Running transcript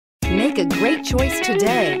Make a great choice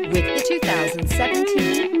today with the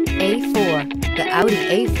 2017 A4. The Audi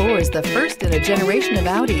A4 is the first in a generation of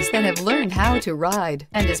Audis that have learned how to ride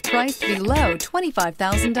and is priced below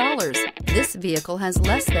 $25,000. This vehicle has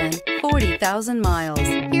less than 40,000 miles.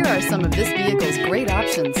 Here are some of this vehicle's great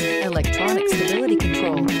options: electronic stability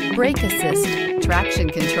control, brake assist, traction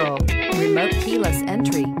control, remote keyless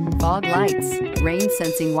entry, fog lights, rain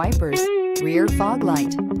sensing wipers, rear fog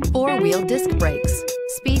light, four-wheel disc brakes,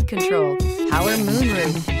 speed control, power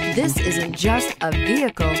moonroof. This isn't just a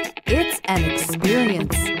vehicle, it's an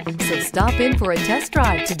experience. So stop in for a test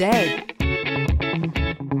drive today.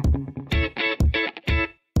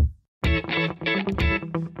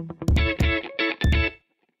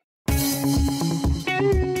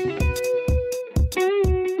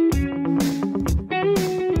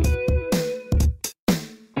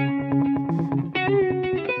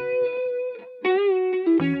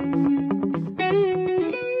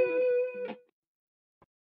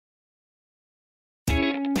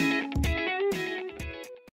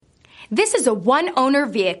 This is a one-owner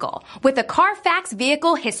vehicle with a Carfax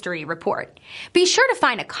Vehicle History Report. Be sure to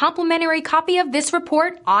find a complimentary copy of this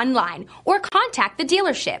report online or contact the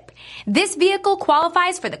dealership. This vehicle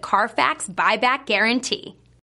qualifies for the Carfax Buyback Guarantee.